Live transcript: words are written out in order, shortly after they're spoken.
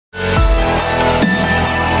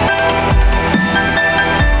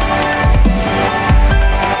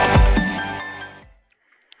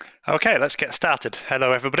Okay, let's get started.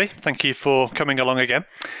 Hello, everybody. Thank you for coming along again.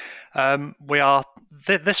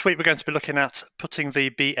 This week we're going to be looking at putting the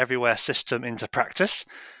Be Everywhere system into practice.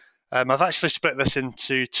 I've actually split this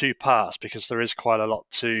into two parts because there is quite a lot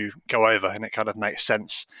to go over, and it kind of makes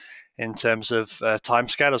sense in terms of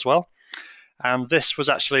timescale as well. And this was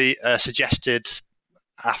actually suggested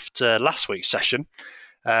after last week's session.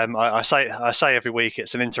 I say every week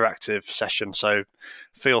it's an interactive session, so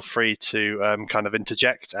feel free to kind of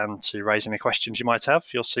interject and to raise any questions you might have.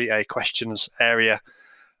 You'll see a questions area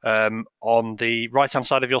on the right-hand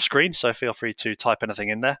side of your screen, so feel free to type anything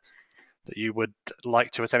in there that you would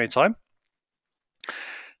like to at any time.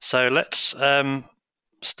 So let's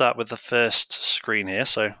start with the first screen here.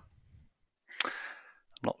 So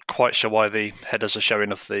I'm not quite sure why the headers are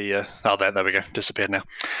showing of the, there we go, disappeared now.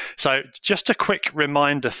 So just a quick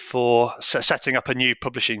reminder for setting up a new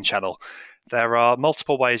publishing channel. There are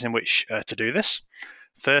multiple ways in which to do this.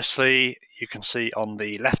 Firstly, you can see on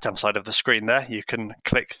the left-hand side of the screen there, you can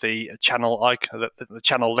click the channel icon, the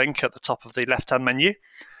channel link at the top of the left-hand menu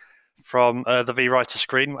from the vWriter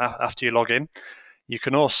screen after you log in. You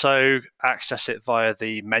can also access it via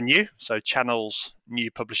the menu, so Channels,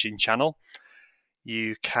 New Publishing Channel.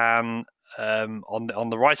 You can, on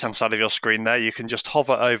the right-hand side of your screen there, you can just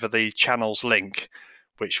hover over the Channels link,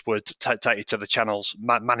 which would take you to the Channels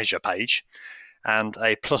Manager page, and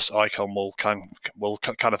a plus icon will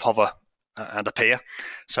kind of hover and appear.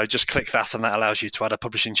 So just click that, and that allows you to add a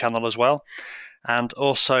publishing channel as well. And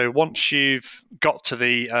also, once you've got to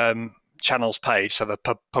the channels page, so the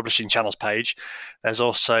publishing channels page, there's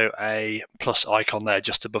also a plus icon there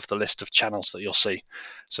just above the list of channels that you'll see.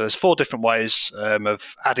 So there's 4 different ways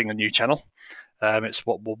of adding a new channel. It's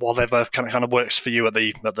whatever kind of works for you at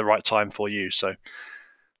the right time for you. So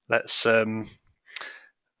let's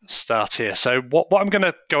start here. So what I'm going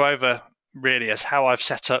to go over really is how I've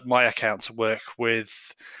set up my account to work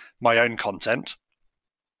with my own content.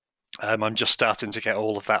 I'm just starting to get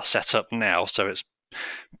all of that set up now, so it's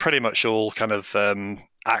pretty much all kind of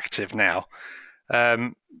active now.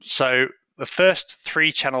 So the first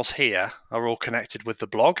 3 channels here are all connected with the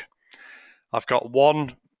blog. I've got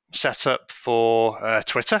one set up for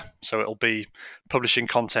Twitter, so it'll be publishing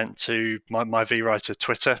content to my vWriter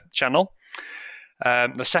Twitter channel.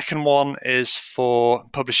 The second one is for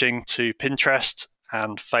publishing to Pinterest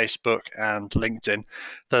and Facebook and LinkedIn.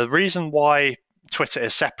 The reason why Twitter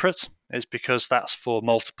is separate is because that's for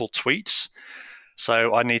multiple tweets.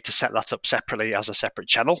 So I need to set that up separately as a separate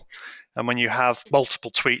channel. And when you have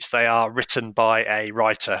multiple tweets, they are written by a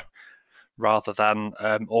writer rather than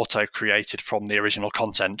auto-created from the original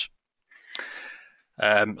content.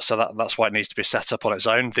 So that's why it needs to be set up on its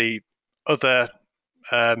own. The other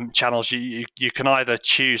channels, you can either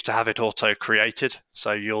choose to have it auto-created,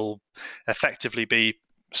 so you'll effectively be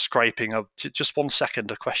scraping up. Just 1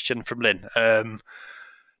 second, a question from Lynn.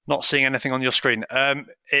 Not seeing anything on your screen.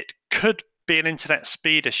 It could be an internet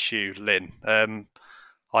speed issue, Lynn.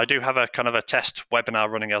 I do have a kind of a test webinar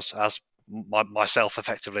running as myself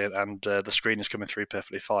effectively, and the screen is coming through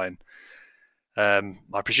perfectly fine.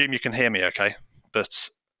 I presume you can hear me okay, but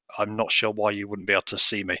I'm not sure why you wouldn't be able to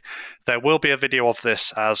see me. There will be a video of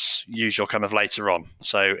this as usual kind of later on.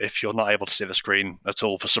 So if you're not able to see the screen at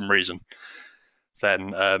all for some reason,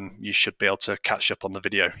 then you should be able to catch up on the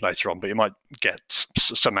video later on, but you might get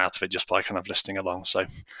some out of it just by kind of listening along. So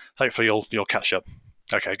hopefully you'll catch up.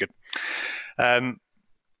 Okay, good.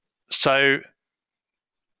 So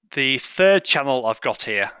the third channel I've got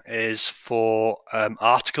here is for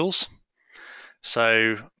articles.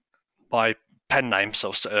 So my pen name,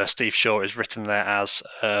 so Steve Shaw, is written there as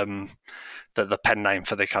the pen name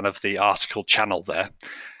for the kind of the article channel there.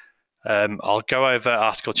 I'll go over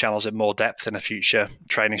article channels in more depth in a future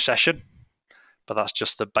training session, but that's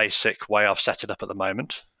just the basic way I've set it up at the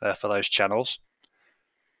moment for those channels.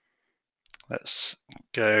 Let's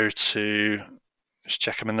go to just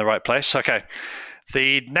check I'm in the right place. Okay,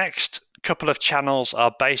 the next couple of channels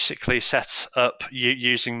are basically set up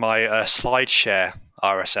using my SlideShare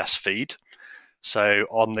RSS feed. So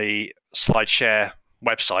on the SlideShare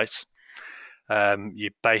website, you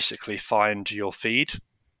basically find your feed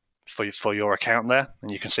for your account there,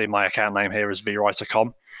 and you can see my account name here is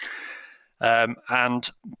vWriter.com. And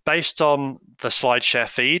based on the SlideShare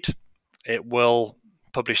feed, it will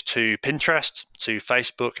publish to Pinterest, to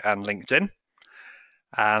Facebook and LinkedIn.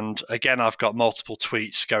 And again, I've got multiple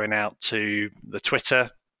tweets going out to the Twitter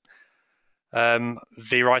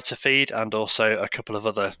vWriter feed and also a couple of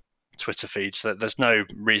other Twitter feeds. There's no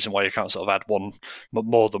reason why you can't sort of add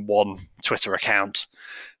more than one Twitter account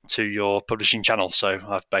to your publishing channel. So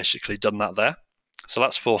I've basically done that there. So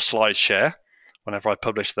that's for SlideShare. whenever I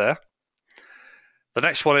publish there. The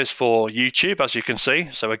next one is for YouTube, as you can see.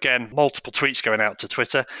 So again, multiple tweets going out to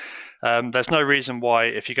Twitter. There's no reason why,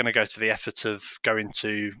 if you're going to go to the effort of going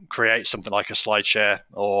to create something like a SlideShare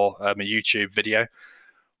or a YouTube video,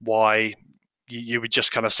 why you would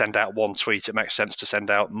just kind of send out one tweet. It makes sense to send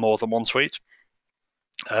out more than one tweet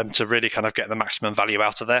to really kind of get the maximum value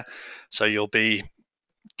out of there. So you'll be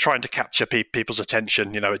trying to capture people's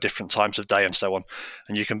attention, at different times of day and so on.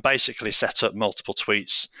 And you can basically set up multiple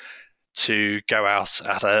tweets to go out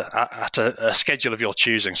at a schedule of your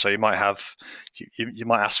choosing. So you might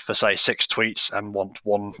ask for, say, 6 tweets and want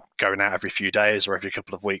one going out every few days or every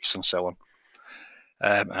couple of weeks and so on.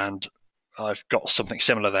 And I've got something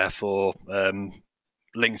similar there for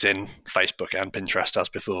LinkedIn, Facebook, and Pinterest as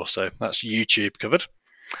before. So that's YouTube covered.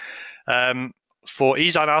 For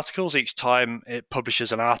eZine articles, each time it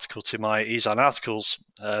publishes an article to my eZine articles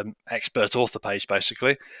expert author page,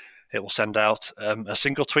 basically, it will send out a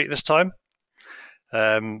single tweet this time.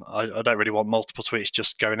 I don't really want multiple tweets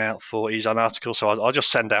just going out for eZine articles, so I'll just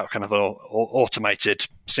send out kind of an automated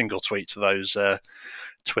single tweet to those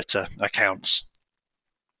Twitter accounts.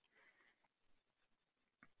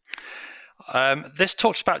 This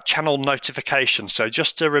talks about channel notifications, so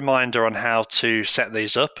just a reminder on how to set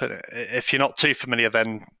these up. If you're not too familiar,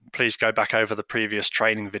 then please go back over the previous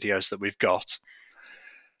training videos that we've got.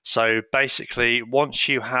 So basically, once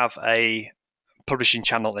you have a publishing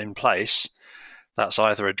channel in place, that's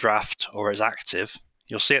either a draft or is active,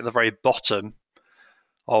 you'll see at the very bottom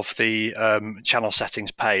of the channel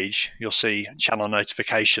settings page, you'll see channel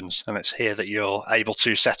notifications, and it's here that you're able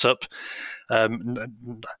to set up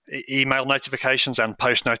email notifications and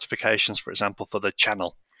post notifications, for example, for the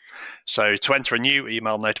channel. So to enter a new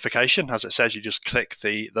email notification, as it says, you just click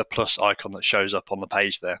the plus icon that shows up on the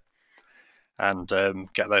page there and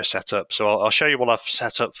get those set up. So I'll show you what I've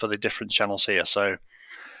set up for the different channels here. So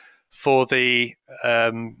for the,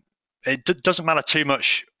 it doesn't matter too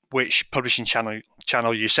much which publishing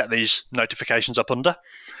channel you set these notifications up under.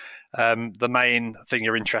 The main thing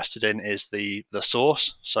you're interested in is the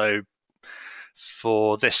source. So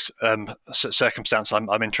for this circumstance,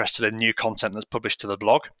 I'm interested in new content that's published to the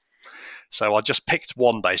blog. So I just picked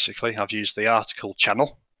one, basically. I've used the article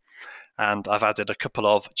channel, and I've added a couple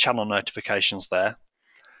of channel notifications there.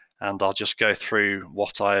 And I'll just go through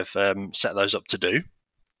what I've set those up to do.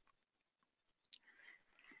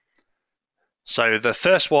 So the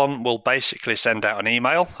first one will basically send out an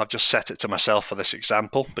email. I've just set it to myself for this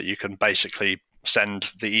example, but you can basically send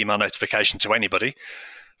the email notification to anybody.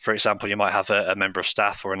 For example, you might have a member of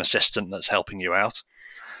staff or an assistant that's helping you out.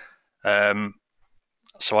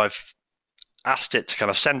 So I've asked it to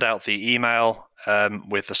kind of send out the email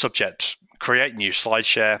with the subject, create new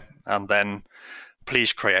SlideShare, and then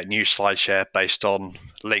please create new SlideShare based on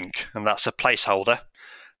link. And that's a placeholder.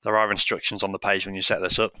 There are instructions on the page when you set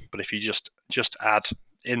this up, but if you just add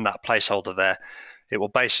in that placeholder there, it will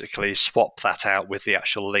basically swap that out with the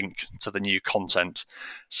actual link to the new content.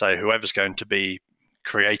 So whoever's going to be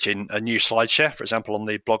creating a new SlideShare, for example, on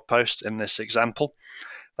the blog post in this example,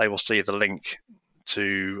 they will see the link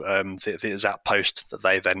to the exact post that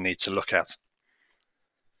they then need to look at.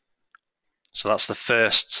 So that's the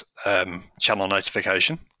first channel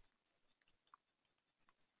notification.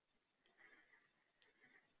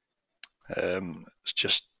 Let's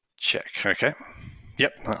just check. Okay.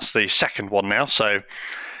 Yep, that's the second one now. So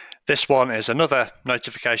this one is another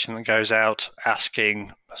notification that goes out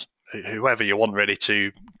asking whoever you want really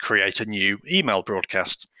to create a new email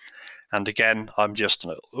broadcast. And again, I'm just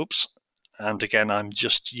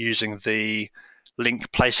using the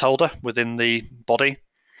link placeholder within the body,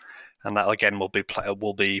 and that again will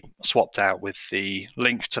be swapped out with the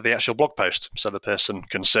link to the actual blog post, so the person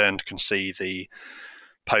concerned can see the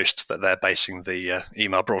post that they're basing the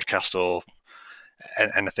email broadcast or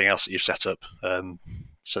anything else that you've set up,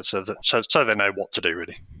 so they know what to do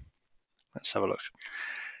really. Let's have a look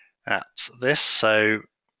at this. So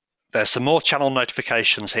there's some more channel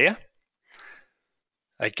notifications here.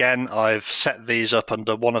 Again, I've set these up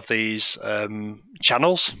under one of these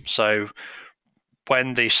channels. So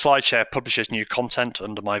when the SlideShare publishes new content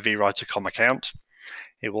under my vWriter.com account,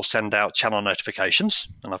 it will send out channel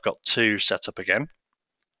notifications, and I've got 2 set up again.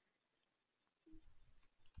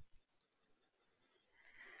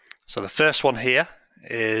 So the first one here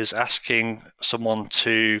is asking someone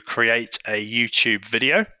to create a YouTube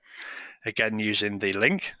video, again using the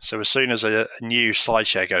link. So as soon as a new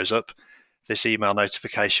SlideShare goes up, this email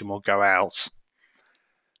notification will go out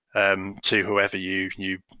to whoever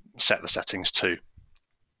you set the settings to.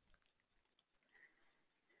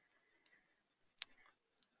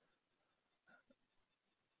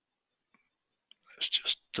 Let's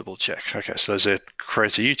just double check. Okay, so there's a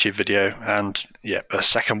create a YouTube video and yeah, a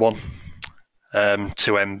second one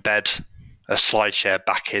to embed a slide share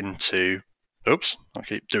back into, oops, I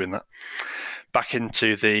keep doing that, back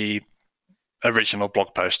into the original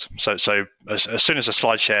blog post. So as soon as a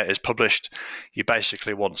slide share is published, you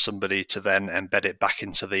basically want somebody to then embed it back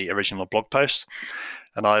into the original blog post.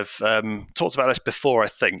 And I've talked about this before, I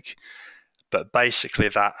think, but basically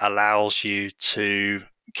that allows you to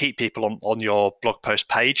keep people on your blog post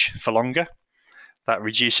page for longer. That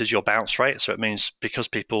reduces your bounce rate. So it means because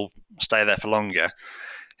people stay there for longer,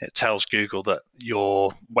 it tells Google that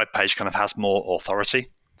your web page kind of has more authority.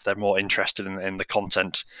 They're more interested in the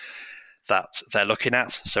content that they're looking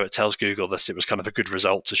at. So it tells Google that it was kind of a good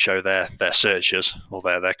result to show their searchers or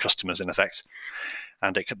their customers in effect.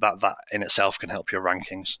 And that in itself can help your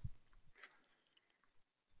rankings.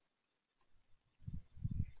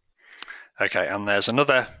 Okay, and there's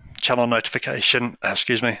another channel notification,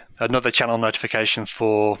 another channel notification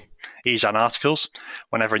for eZan articles.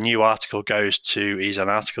 Whenever a new article goes to eZan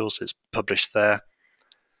articles, it's published there.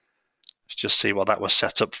 Let's just see what that was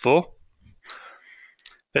set up for.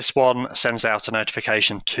 This one sends out a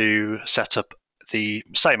notification to set up the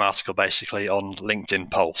same article basically on LinkedIn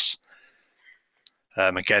Pulse.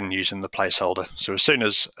 Again, using the placeholder. So as soon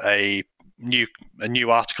as a new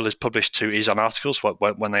article is published to eZan articles,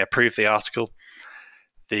 when they approve the article,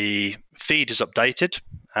 the feed is updated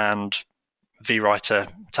and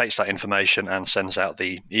vWriter takes that information and sends out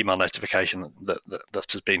the email notification that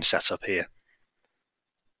has been set up here.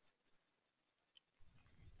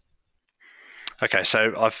 Okay,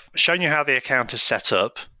 so I've shown you how the account is set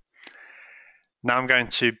up. Now I'm going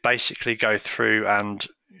to basically go through and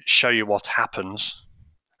show you what happens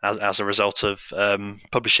as a result of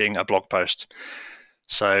publishing a blog post.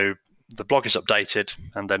 So the blog is updated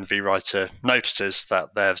and then vWriter notices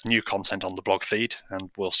that there's new content on the blog feed, and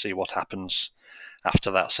we'll see what happens after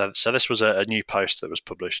that. So this was a new post that was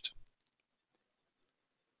published.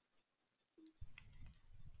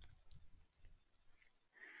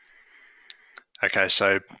 Okay,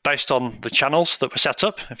 so based on the channels that were set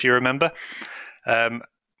up, if you remember,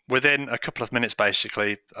 within a couple of minutes,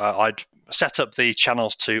 basically, I'd set up the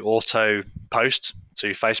channels to auto post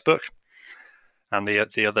to Facebook and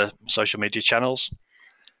the other social media channels.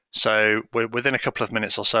 So within a couple of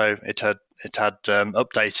minutes or so, it had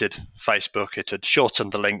updated Facebook. It had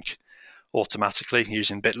shortened the link automatically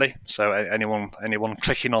using Bitly. So anyone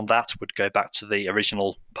clicking on that would go back to the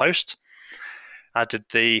original post. Added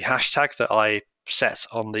the hashtag that I set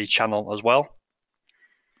on the channel as well.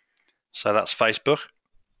 So that's Facebook.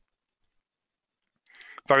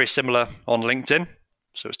 Very similar on LinkedIn.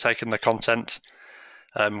 So it's taken the content,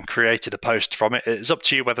 created a post from it. It's up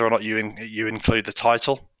to you whether or not you include the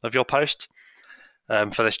title of your post.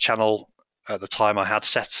 For this channel, at the time I had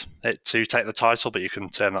set it to take the title, but you can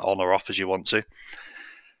turn that on or off as you want to.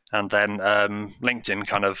 And then LinkedIn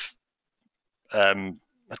kind of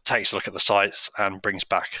takes a look at the sites and brings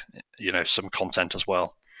back, some content as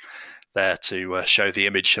well there to show the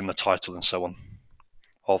image and the title and so on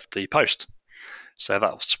of the post. So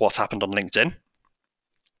that's what happened on LinkedIn.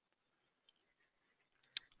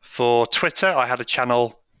 For Twitter, I had a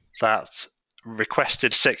channel that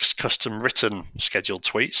requested 6 custom written scheduled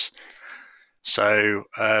tweets. So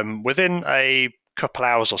within a couple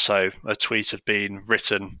hours or so, a tweet had been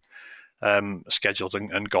written, scheduled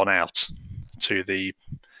and gone out to the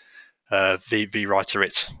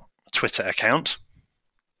vWriter Twitter account.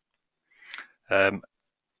 And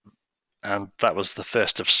that was the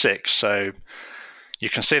first of 6. So you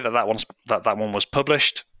can see that one was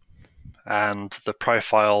published, and the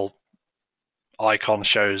profile icon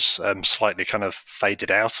shows slightly kind of faded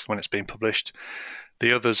out when it's been published.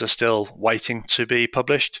 The others are still waiting to be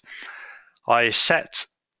published. I set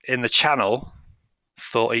in the channel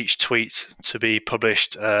for each tweet to be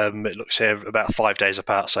published, it looks here about 5 days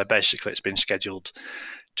apart, so basically it's been scheduled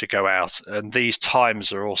to go out. And these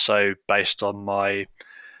times are also based on my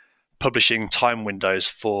publishing time windows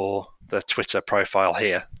for the Twitter profile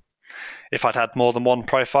here. If I'd had more than one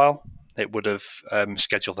profile, it would have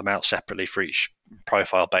scheduled them out separately for each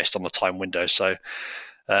profile based on the time window. So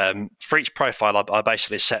for each profile, I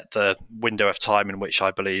basically set the window of time in which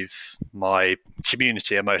I believe my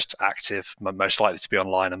community are most active, most likely to be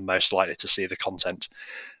online, and most likely to see the content.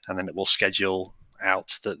 And then it will schedule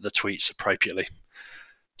out the tweets appropriately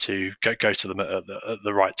to go to them at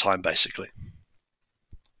the right time, basically.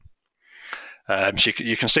 So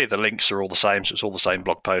you can see the links are all the same, so it's all the same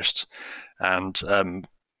blog posts. And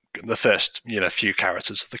the first few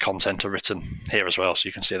characters of the content are written here as well, so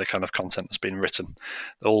you can see the kind of content that's been written.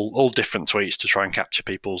 All different tweets to try and capture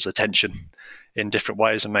people's attention in different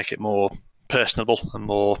ways and make it more personable and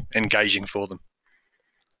more engaging for them.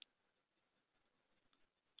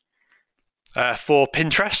 For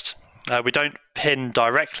Pinterest, we don't pin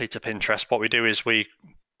directly to Pinterest. What we do is we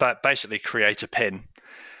basically create a pin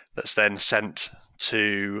that's then sent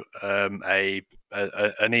to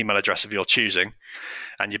an email address of your choosing,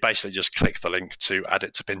 and you basically just click the link to add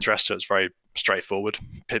it to Pinterest. So it's very straightforward.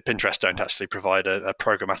 Pinterest don't actually provide a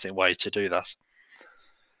programmatic way to do that.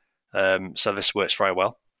 So this works very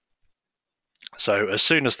well. So as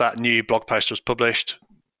soon as that new blog post was published,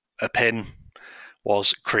 a pin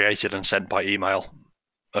was created and sent by email.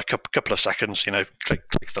 A couple of seconds,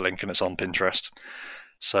 click the link and it's on Pinterest.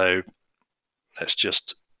 So let's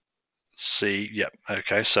just see. Yep.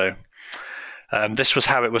 Okay. So this was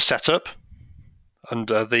how it was set up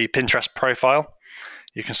under the Pinterest profile.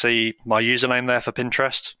 You can see my username there for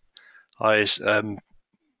Pinterest. I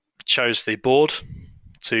chose the board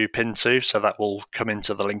to pin to, so that will come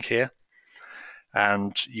into the link here.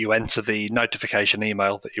 And you enter the notification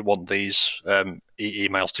email that you want these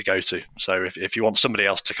emails to go to. So if you want somebody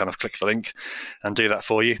else to kind of click the link and do that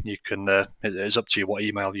for you, you can. It is up to you what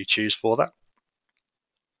email you choose for that.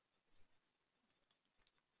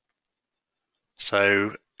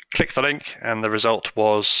 So click the link, and the result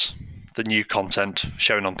was the new content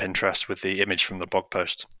shown on Pinterest with the image from the blog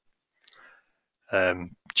post,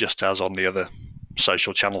 just as on the other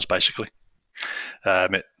social channels, basically.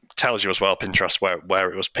 It tells you as well, Pinterest,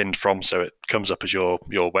 where it was pinned from, so it comes up as your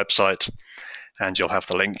website, and you'll have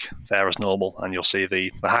the link there as normal, and you'll see the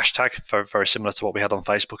hashtag, very similar to what we had on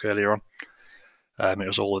Facebook earlier on. It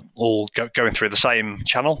was all going through the same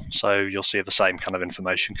channel, so you'll see the same kind of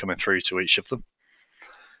information coming through to each of them.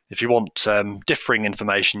 If you want differing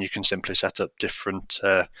information, you can simply set up different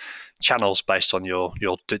channels based on your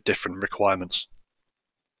different requirements.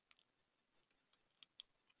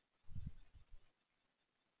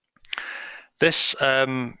 This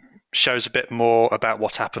shows a bit more about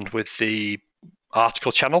what happened with the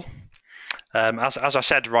article channel. As I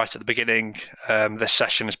said right at the beginning, this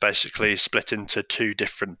session is basically split into two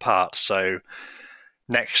different parts. So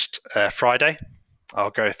next Friday, I'll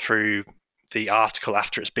go through the article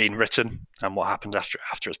after it's been written and what happened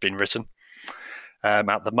after it's been written.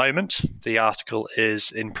 At the moment, the article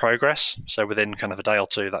is in progress, so within kind of a day or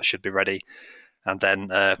two, that should be ready, and then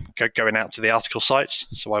going out to the article sites.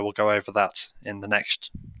 So I will go over that in the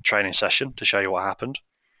next training session to show you what happened.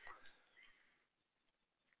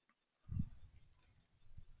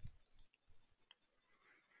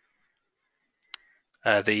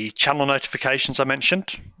 The channel notifications I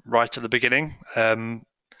mentioned right at the beginning,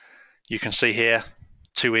 you can see here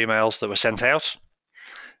 2 emails that were sent out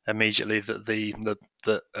immediately that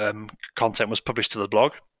the content was published to the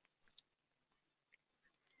blog.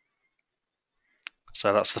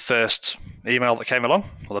 So that's the first email that came along.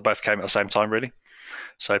 Well, they both came at the same time, really.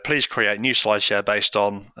 So please create new SlideShare based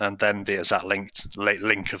on, and then the exact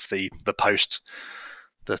link of the post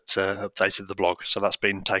that updated the blog. So that's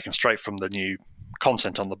been taken straight from the new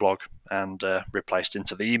content on the blog and replaced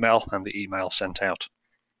into the email, and the email sent out.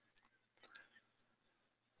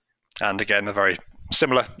 And again, a very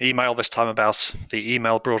similar email this time about the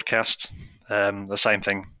email broadcast. The same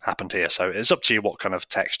thing happened here. So it's up to you what kind of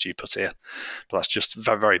text you put here, but that's just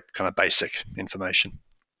very, very kind of basic information.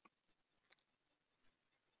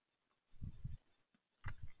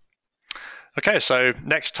 Okay, so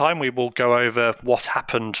next time we will go over what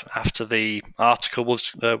happened after the article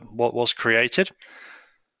was created.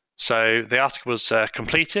 So the article was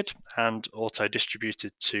completed and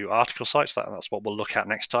auto-distributed to article sites. That's what we'll look at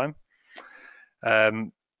next time.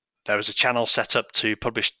 There was a channel set up to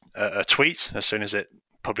publish a tweet as soon as it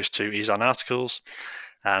published to Ezine articles,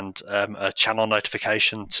 and a channel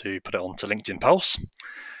notification to put it onto LinkedIn Pulse.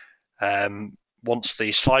 Once the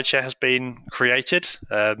SlideShare has been created,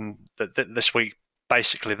 this week,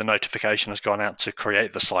 basically the notification has gone out to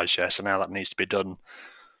create the SlideShare. So now that needs to be done,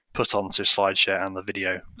 put onto SlideShare and the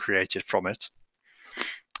video created from it.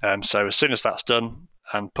 So as soon as that's done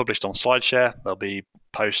and published on SlideShare, there'll be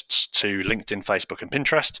posts to LinkedIn, Facebook, and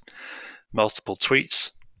Pinterest, multiple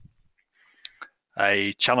tweets,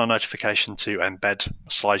 a channel notification to embed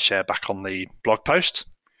SlideShare back on the blog post,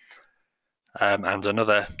 and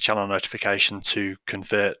another channel notification to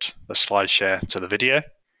convert the SlideShare to the video.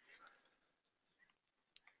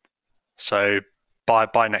 So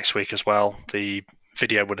by next week as well, the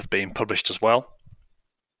video would have been published as well.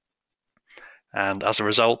 And as a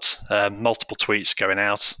result, multiple tweets going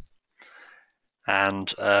out,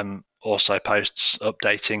 and also posts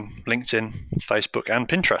updating LinkedIn, Facebook, and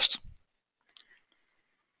Pinterest.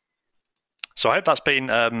 So I hope that's been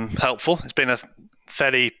helpful. It's been a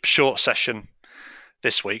fairly short session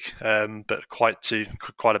this week, but quite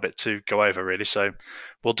a bit to go over, really. So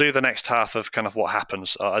we'll do the next half of kind of what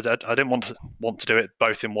happens. I didn't want to do it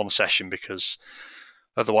both in one session, because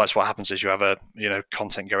otherwise what happens is you have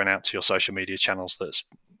content going out to your social media channels that's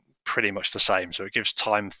pretty much the same. So it gives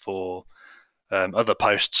time for other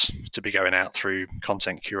posts to be going out through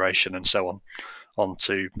content curation and so on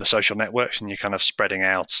onto the social networks, and you're kind of spreading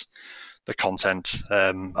out the content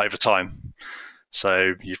over time.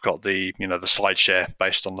 So you've got the the slide share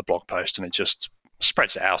based on the blog post, and it just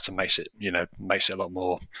spreads it out and makes it a lot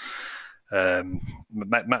more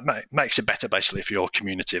makes it better basically for your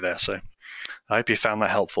community there. So I hope you found that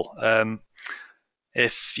helpful.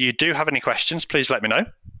 If you do have any questions, please let me know.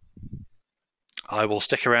 I will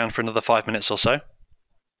stick around for another 5 minutes or so.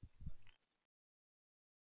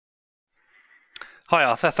 Hi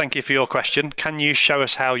Arthur, thank you for your question. Can you show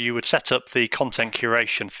us how you would set up the content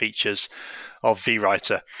curation features of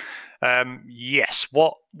vWriter? Yes,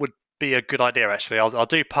 what would be a good idea actually? I'll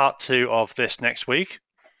do part 2 of this next week.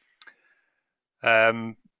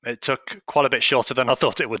 It took quite a bit shorter than I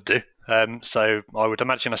thought it would do. So I would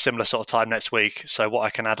imagine a similar sort of time next week. So what I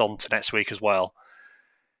can add on to next week as well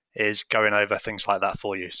is going over things like that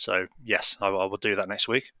for you. So yes, I will do that next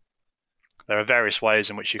week. There are various ways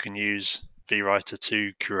in which you can use vWriter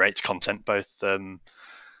to curate content, both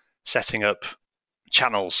setting up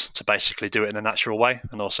channels to basically do it in a natural way,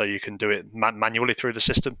 and also you can do it manually through the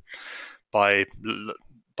system by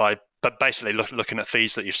basically looking at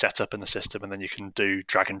feeds that you've set up in the system, and then you can do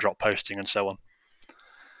drag and drop posting and so on.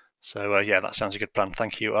 So yeah, that sounds a good plan.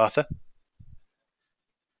 Thank you, Arthur.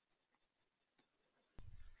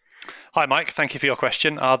 Hi, Mike. Thank you for your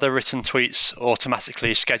question. Are the written tweets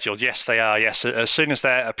automatically scheduled? Yes, they are. Yes, as soon as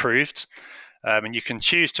they're approved, and you can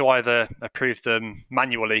choose to either approve them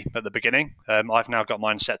manually at the beginning. I've now got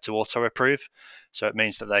mine set to auto approve, so it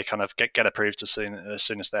means that they kind of get approved as soon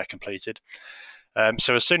as they're completed.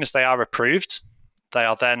 So as soon as they are approved, they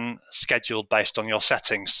are then scheduled based on your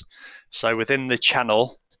settings. So within the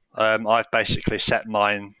channel, I've basically set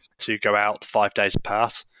mine to go out 5 days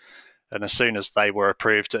apart. And as soon as they were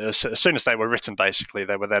approved, as soon as they were written, basically,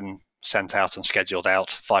 they were then sent out and scheduled out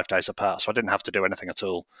 5 days apart. So I didn't have to do anything at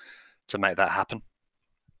all to make that happen.